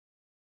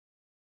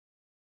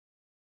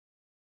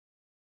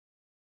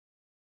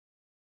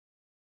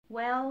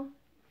Well,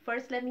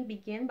 first let me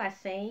begin by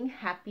saying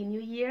Happy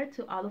New Year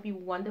to all of you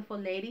wonderful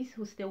ladies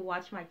who still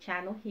watch my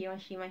channel here on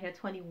Shima Hair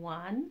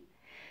 21.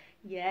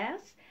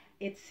 Yes,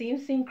 it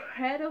seems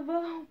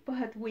incredible,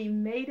 but we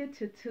made it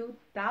to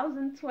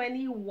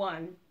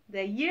 2021.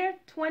 The year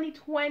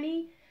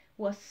 2020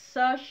 was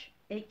such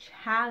a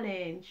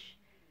challenge.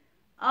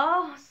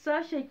 Oh,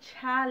 such a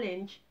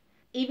challenge.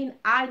 Even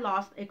I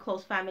lost a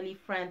close family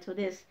friend to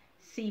this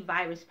C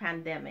virus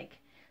pandemic.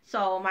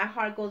 So my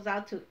heart goes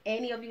out to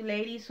any of you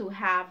ladies who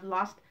have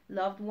lost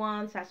loved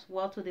ones as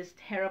well to this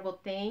terrible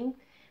thing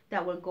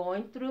that we're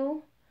going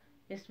through.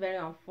 It's very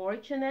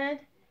unfortunate.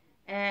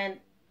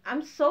 And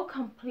I'm so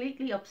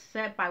completely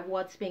upset by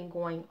what's been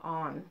going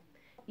on.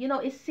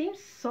 It seems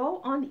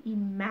so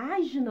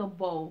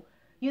unimaginable,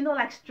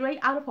 like straight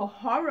out of a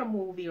horror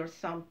movie or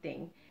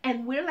something.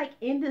 And we're like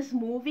in this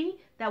movie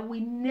that we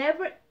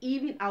never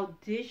even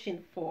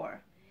auditioned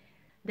for.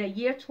 The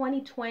year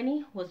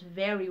 2020 was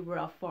very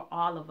rough for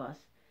all of us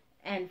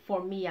and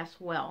for me as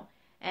well.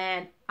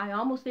 And I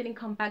almost didn't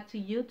come back to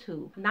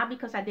YouTube, not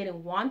because I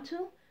didn't want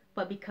to,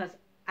 but because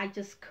I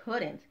just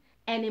couldn't.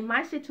 And in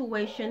my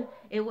situation,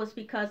 it was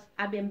because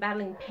I've been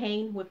battling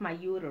pain with my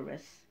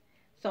uterus.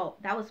 So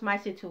that was my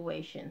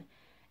situation.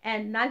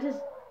 And not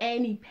just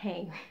any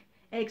pain,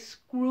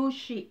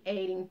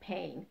 excruciating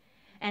pain.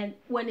 And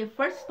when it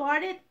first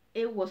started,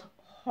 it was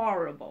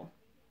horrible.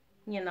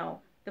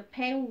 The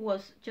pain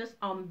was just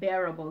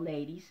unbearable,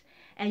 ladies.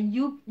 And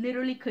you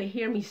literally could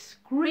hear me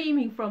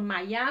screaming from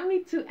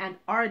Miami to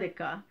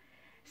Antarctica.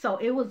 So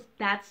it was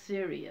that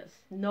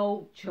serious.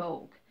 No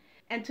joke.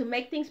 And to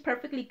make things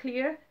perfectly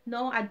clear,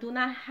 no, I do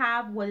not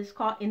have what is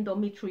called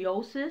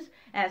endometriosis,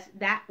 as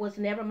that was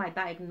never my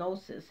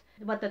diagnosis.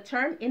 But the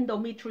term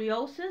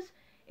endometriosis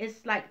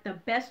is like the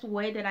best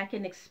way that I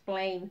can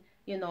explain,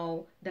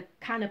 the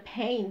kind of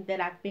pain that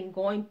I've been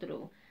going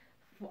through.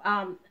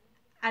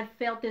 I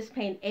felt this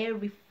pain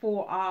every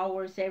 4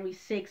 hours, every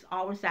 6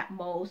 hours at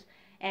most,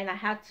 and I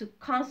had to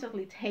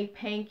constantly take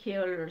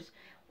painkillers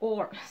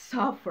or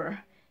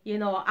suffer.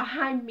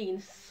 I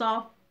mean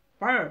suffer.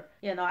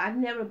 I've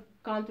never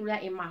gone through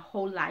that in my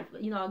whole life.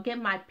 I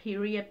get my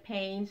period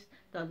pains,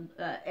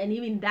 and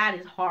even that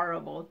is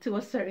horrible to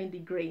a certain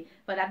degree.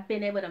 But I've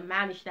been able to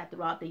manage that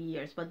throughout the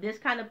years. But this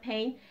kind of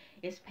pain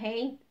is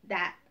pain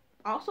that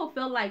also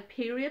felt like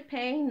period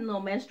pain,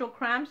 menstrual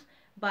cramps,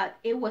 but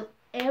it was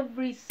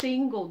every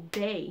single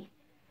day.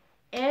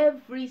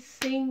 Every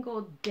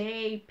single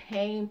day,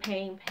 pain,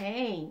 pain,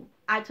 pain.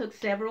 I took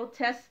several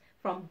tests,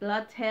 from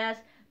blood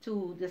tests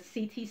to the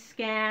CT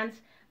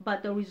scans,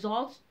 but the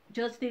results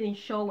just didn't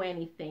show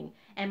anything.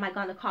 And my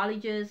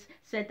gynecologist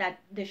said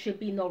that there should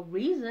be no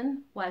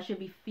reason why I should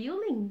be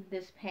feeling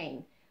this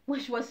pain,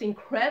 which was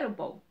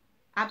incredible.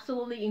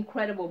 Absolutely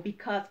incredible,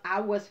 because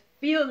I was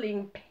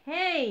feeling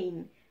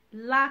pain,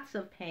 lots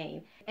of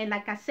pain. And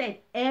like I said,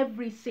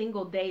 every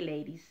single day,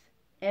 ladies,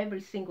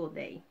 every single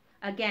day.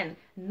 Again,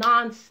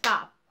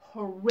 non-stop,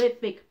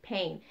 horrific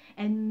pain.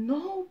 And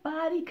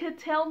nobody could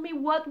tell me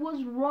what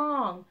was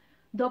wrong.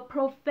 The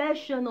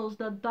professionals,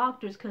 the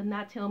doctors could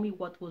not tell me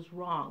what was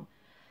wrong.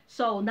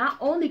 So not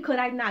only could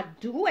I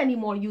not do any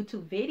more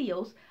YouTube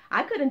videos,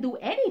 I couldn't do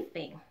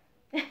anything.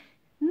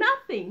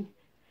 Nothing.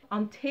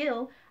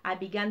 Until I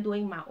began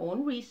doing my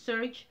own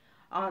research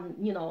on,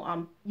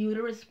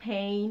 uterus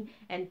pain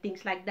and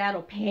things like that,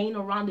 or pain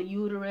around the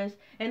uterus.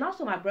 And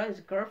also my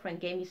brother's girlfriend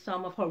gave me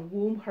some of her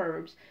womb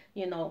herbs,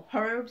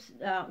 herbs,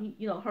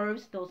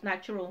 those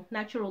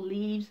natural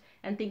leaves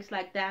and things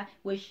like that,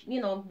 which,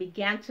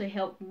 began to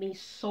help me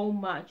so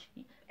much.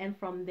 And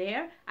from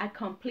there, I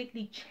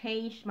completely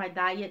changed my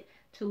diet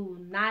to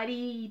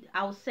 90,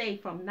 I would say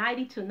from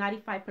 90 to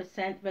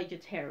 95%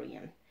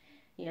 vegetarian,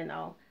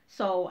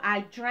 So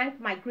I drank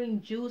my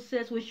green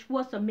juices, which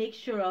was a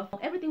mixture of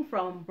everything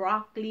from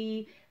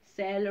broccoli,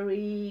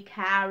 celery,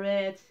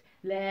 carrots,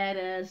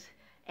 lettuce,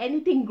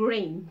 anything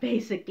green,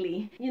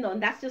 basically.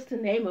 And that's just to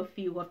name a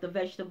few of the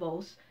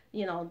vegetables,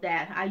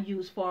 that I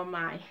use for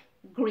my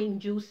green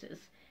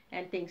juices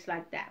and things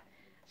like that.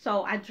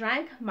 So I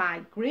drank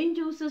my green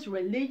juices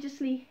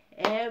religiously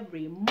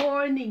every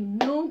morning,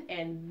 noon,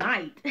 and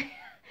night.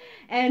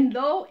 And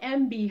lo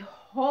and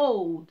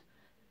behold,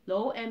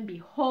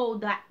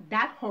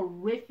 that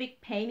horrific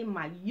pain in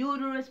my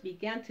uterus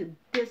began to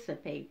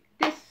disappear.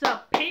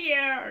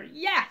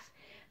 Yes.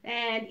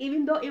 And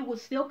even though it would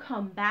still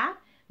come back,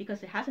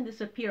 because it hasn't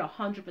disappeared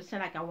 100%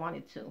 like I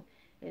wanted to,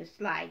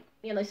 it's like,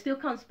 it still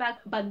comes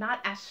back, but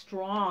not as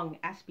strong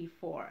as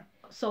before.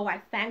 So I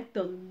thank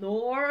the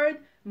Lord,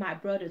 my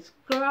brother's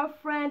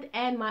girlfriend,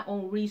 and my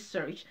own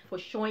research for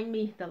showing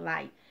me the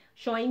light,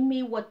 showing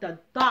me what the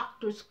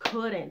doctors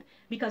couldn't.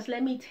 Because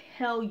let me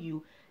tell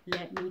you,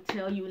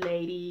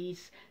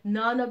 ladies,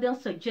 none of them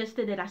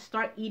suggested that I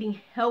start eating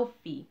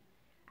healthy.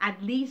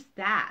 At least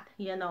that,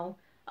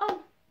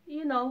 Oh,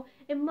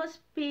 it must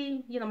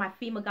be, my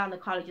female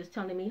gynecologist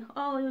telling me,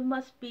 oh, it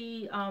must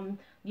be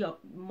your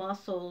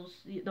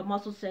muscles, the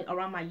muscles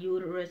around my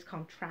uterus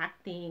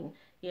contracting,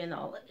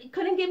 It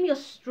couldn't give me a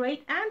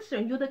straight answer,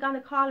 and you're the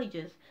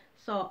gynecologist.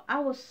 So I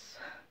was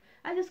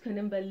I just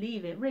couldn't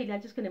believe it. Really, I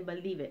just couldn't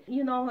believe it.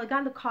 You know, a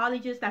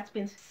gynecologist that's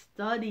been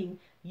studying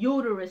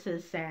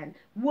uteruses and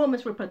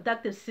woman's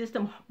reproductive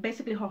system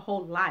basically her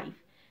whole life,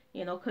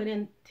 you know,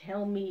 couldn't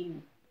tell me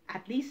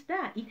at least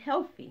that. Eat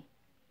healthy.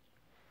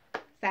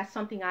 That's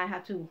something I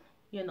had to,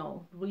 you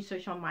know,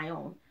 research on my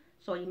own.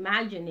 So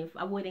imagine if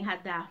I wouldn't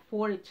have that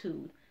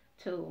fortitude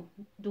to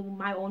do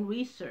my own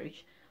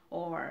research,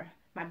 or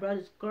my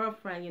brother's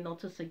girlfriend, you know,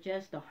 to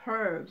suggest the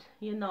herbs,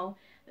 you know.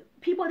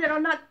 People that are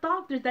not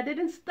doctors, that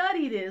didn't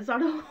study this, are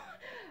the,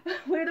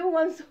 we're the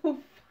ones who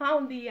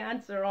found the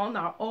answer on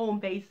our own,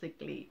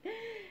 basically.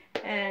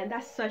 And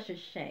that's such a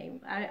shame.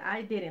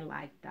 I didn't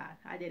like that.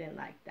 I didn't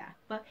like that.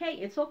 But hey,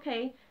 it's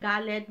okay.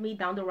 God led me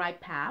down the right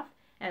path.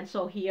 And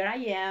so here I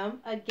am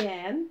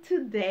again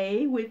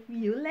today with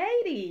you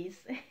ladies.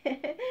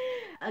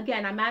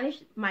 Again, I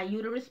managed my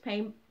uterus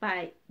pain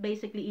by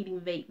basically eating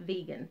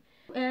vegan.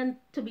 And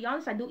to be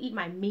honest, I do eat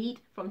my meat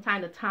from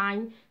time to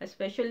time,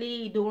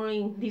 especially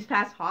during these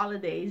past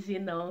holidays, you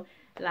know,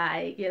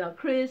 like, you know,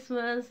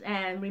 Christmas.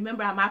 And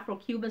remember, I'm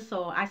Afro-Cuban,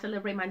 so I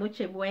celebrate my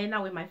Noche Buena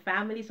with my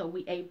family, so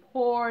we ate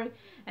pork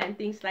and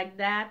things like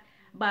that.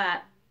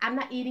 But I'm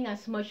not eating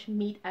as much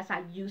meat as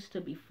I used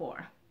to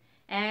before.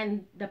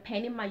 And the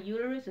pain in my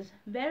uterus is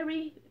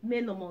very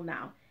minimal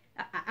now.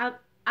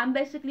 I'm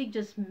basically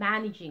just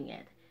managing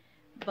it.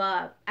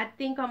 But I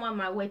think I'm on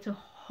my way to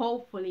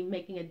hopefully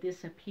making it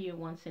disappear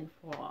once and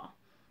for all.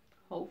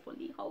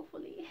 Hopefully.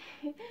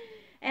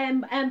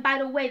 And by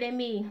the way,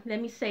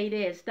 let me say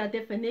this. The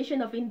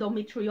definition of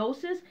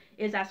endometriosis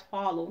is as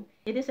follows.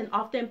 It is an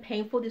often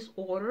painful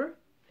disorder,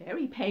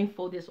 very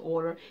painful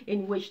disorder,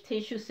 in which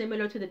tissue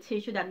similar to the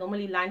tissue that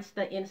normally lines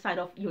the inside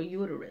of your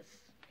uterus.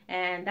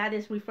 And that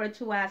is referred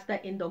to as the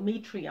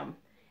endometrium.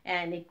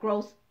 And it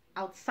grows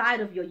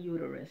outside of your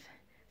uterus.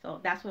 So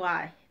that's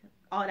why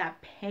all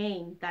that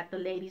pain that the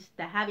ladies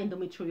that have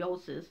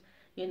endometriosis,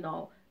 you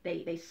know,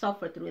 they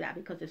suffer through that,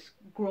 because it's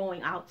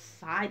growing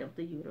outside of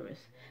the uterus.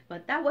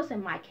 But that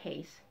wasn't my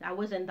case. I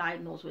wasn't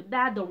diagnosed with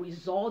that. The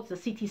results, the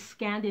CT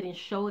scan didn't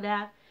show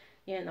that,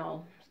 you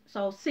know.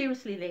 So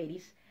seriously,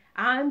 ladies,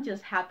 I'm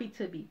just happy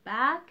to be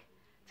back,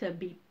 to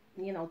be,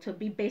 you know, to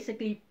be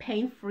basically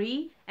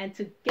pain-free, and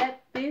to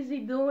get busy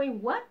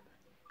doing what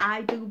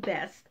I do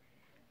best.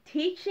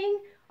 Teaching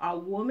our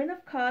women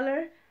of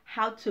color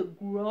how to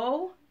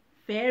grow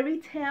fairy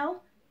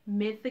tale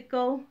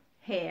mythical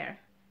hair.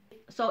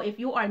 So if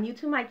you are new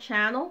to my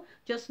channel,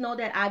 just know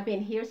that I've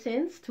been here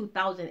since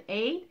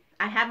 2008.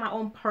 I have my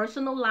own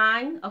personal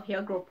line of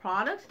hair growth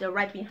products. They're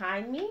right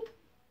behind me.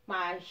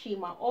 My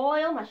Shima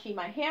oil, my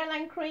Shima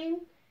hairline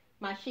cream,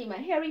 my Shima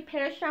hair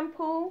repair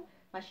shampoo,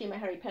 my Shima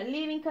hair repair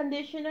leave-in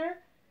conditioner,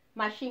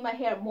 my Shima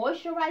hair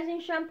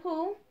moisturizing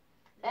shampoo,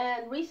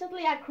 and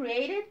recently I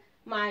created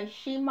my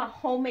Shima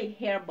homemade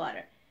hair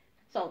butter.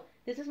 So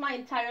this is my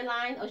entire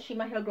line of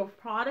Shima hair growth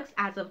products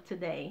as of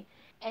today.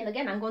 And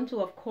again, I'm going to,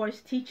 of course,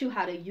 teach you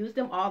how to use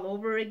them all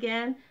over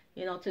again,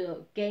 you know,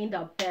 to gain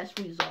the best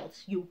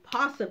results you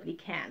possibly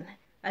can.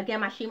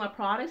 Again, my Shima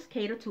products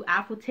cater to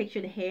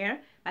Afro-textured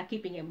hair by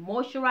keeping it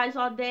moisturized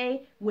all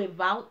day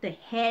without the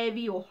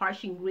heavy or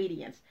harsh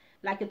ingredients,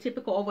 like a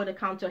typical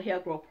over-the-counter hair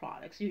growth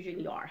products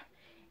usually are.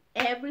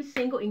 Every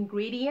single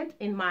ingredient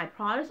in my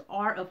products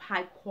are of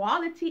high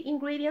quality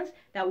ingredients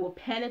that will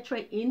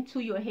penetrate into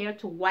your hair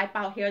to wipe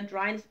out hair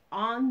dryness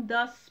on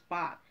the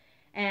spot,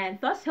 and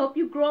thus help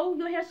you grow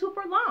your hair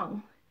super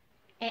long.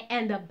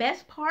 And the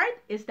best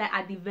part is that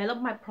I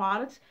develop my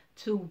products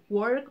to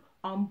work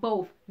on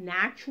both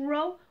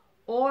natural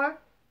or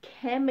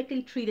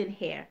chemically treated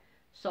hair.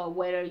 So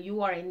whether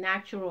you are a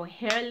natural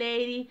hair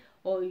lady,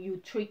 or you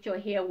treat your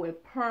hair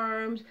with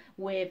perms,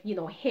 with, you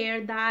know,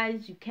 hair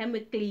dyes, you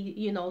chemically,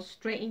 you know,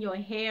 straighten your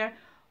hair,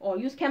 or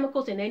use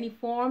chemicals in any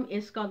form,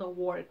 it's gonna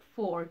work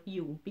for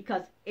you,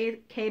 because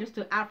it caters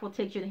to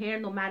Afro-textured hair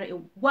no matter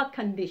in what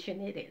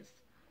condition it is.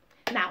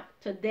 Now,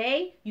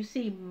 today you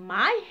see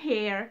my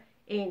hair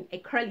in a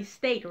curly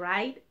state,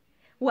 right?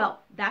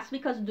 Well, that's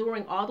because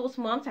during all those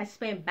months I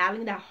spent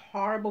battling that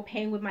horrible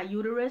pain with my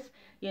uterus,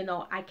 you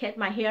know, I kept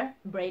my hair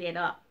braided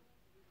up.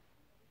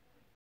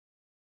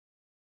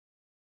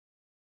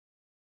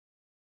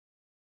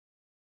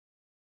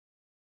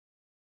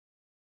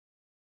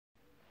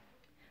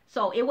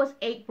 So it was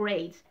 8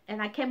 braids,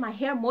 and I kept my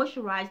hair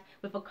moisturized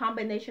with a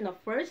combination of,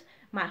 first,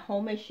 my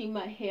homemade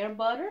Shima hair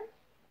butter,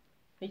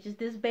 which is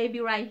this baby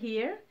right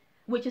here,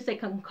 which is a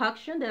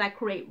concoction that I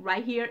create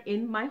right here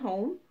in my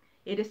home.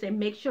 It is a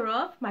mixture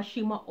of my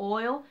Shima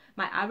oil,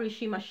 my Ivory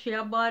Shima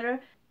shea butter,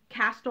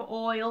 castor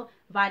oil,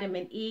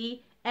 vitamin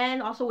E,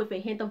 and also with a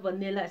hint of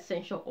vanilla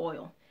essential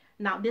oil.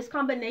 Now, this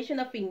combination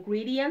of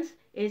ingredients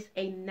is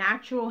a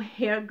natural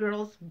hair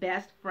girl's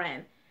best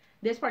friend.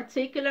 This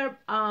particular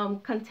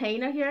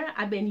container here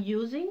I've been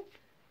using,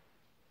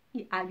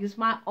 I use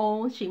my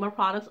own Shima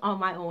products on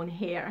my own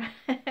hair.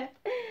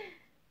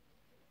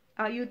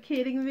 Are you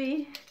kidding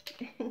me?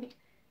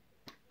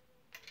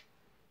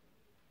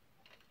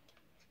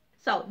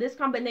 So this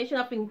combination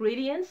of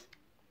ingredients,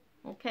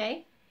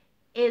 okay,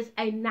 is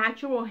a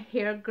natural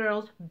hair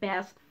girl's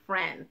best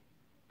friend.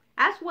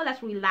 as well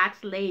as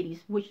relaxed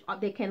ladies, which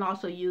they can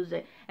also use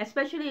it,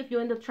 especially if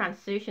you're in the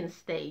transition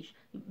stage.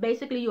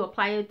 Basically, you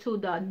apply it to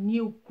the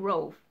new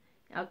growth,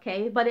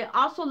 okay? But it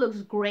also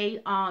looks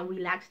great on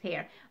relaxed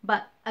hair.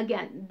 But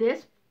again,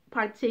 this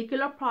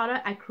particular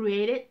product I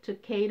created to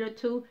cater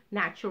to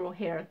natural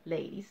hair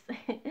ladies.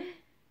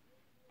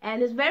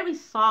 And it's very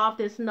soft.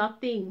 It's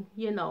nothing,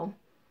 you know,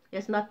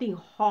 it's nothing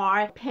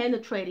hard,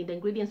 penetrating, the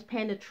ingredients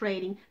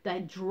penetrating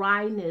that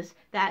dryness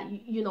that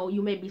you know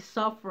you may be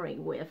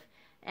suffering with.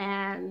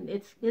 And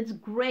it's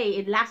great.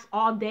 It lasts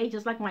all day,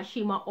 just like my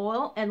Shima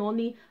oil, and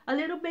only a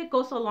little bit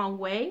goes a long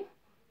way,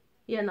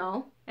 you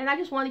know. And I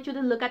just wanted you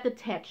to look at the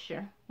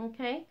texture,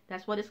 okay?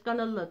 That's what it's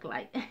gonna look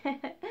like.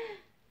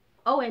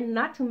 Oh, and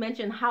not to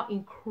mention how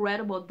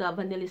incredible the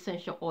vanilla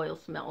essential oil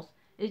smells.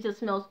 It just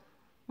smells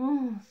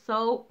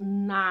so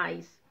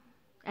nice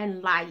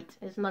and light.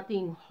 It's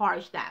nothing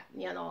harsh that,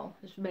 you know,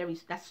 it's very,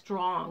 that's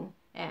strong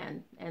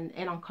and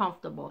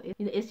uncomfortable.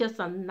 It's just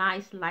a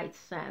nice light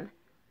scent.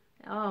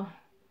 Oh,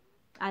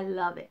 I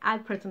love it. I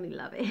personally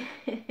love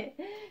it.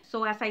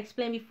 So as I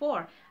explained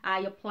before, I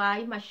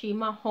apply my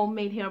Shima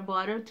homemade hair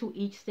butter to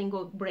each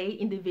single braid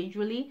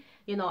individually.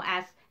 You know,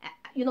 as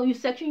you know, you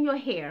section your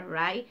hair,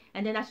 right?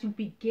 And then as you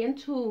begin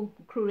to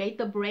create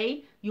the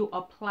braid, you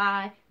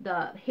apply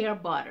the hair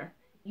butter.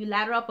 You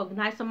lather up a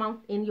nice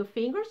amount in your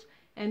fingers,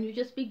 and you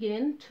just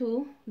begin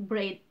to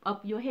braid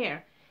up your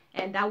hair.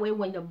 And that way,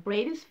 when the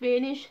braid is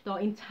finished, the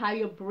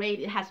entire braid,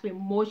 it has been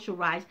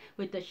moisturized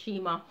with the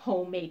Shima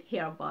homemade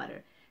hair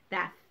butter.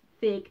 That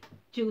thick,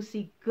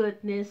 juicy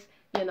goodness,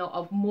 you know,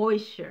 of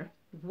moisture,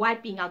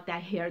 wiping out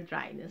that hair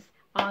dryness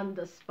on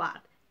the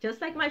spot,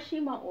 just like my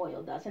Shima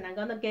oil does. And I'm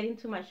gonna get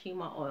into my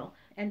Shima oil.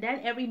 And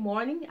then every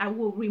morning I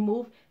will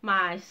remove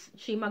my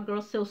Shima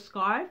Girl Silk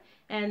scarf,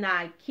 and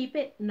I keep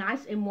it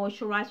nice and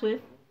moisturized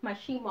with my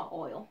Shima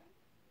oil.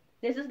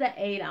 This is the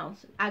 8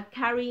 ounce. I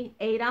carry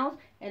 8 ounce,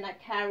 and I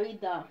carry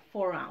the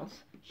 4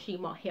 ounce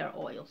Shima hair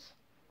oils.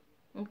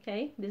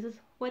 Okay, this is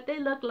what they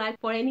look like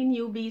for any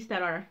newbies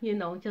that are, you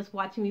know, just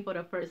watching me for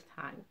the first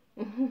time.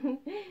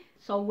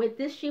 So with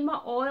this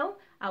Shima oil,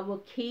 I will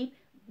keep,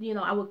 you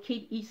know, I will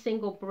keep each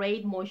single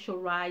braid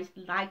moisturized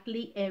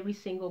lightly every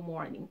single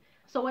morning.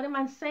 So what am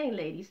I saying,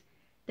 ladies?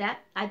 That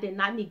I did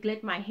not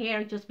neglect my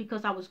hair just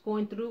because I was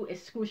going through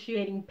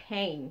excruciating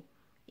pain.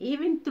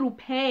 Even through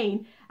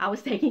pain, I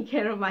was taking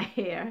care of my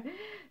hair.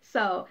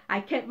 So I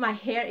kept my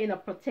hair in a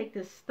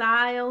protected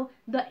style.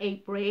 The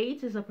 8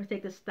 braids is a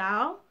protected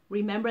style.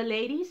 Remember,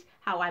 ladies,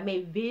 how I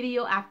made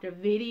video after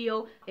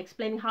video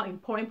explaining how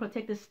important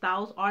protected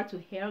styles are to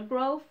hair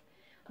growth?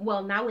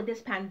 Well, now with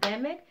this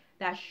pandemic,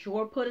 that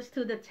sure put us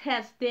to the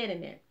test,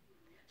 didn't it?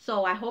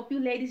 So I hope you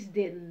ladies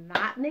did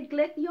not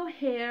neglect your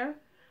hair.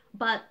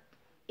 But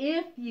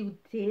if you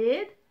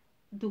did,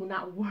 do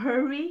not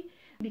worry,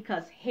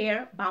 because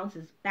hair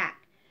bounces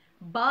back,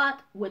 but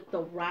with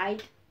the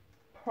right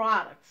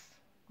products,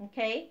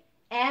 okay?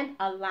 And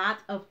a lot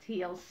of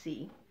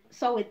TLC.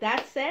 So with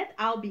that said,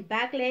 I'll be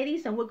back,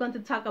 ladies, and we're going to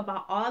talk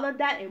about all of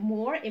that and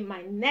more in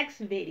my next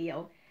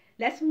video.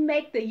 Let's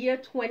make the year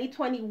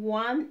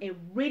 2021 a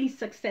really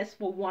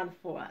successful one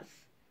for us.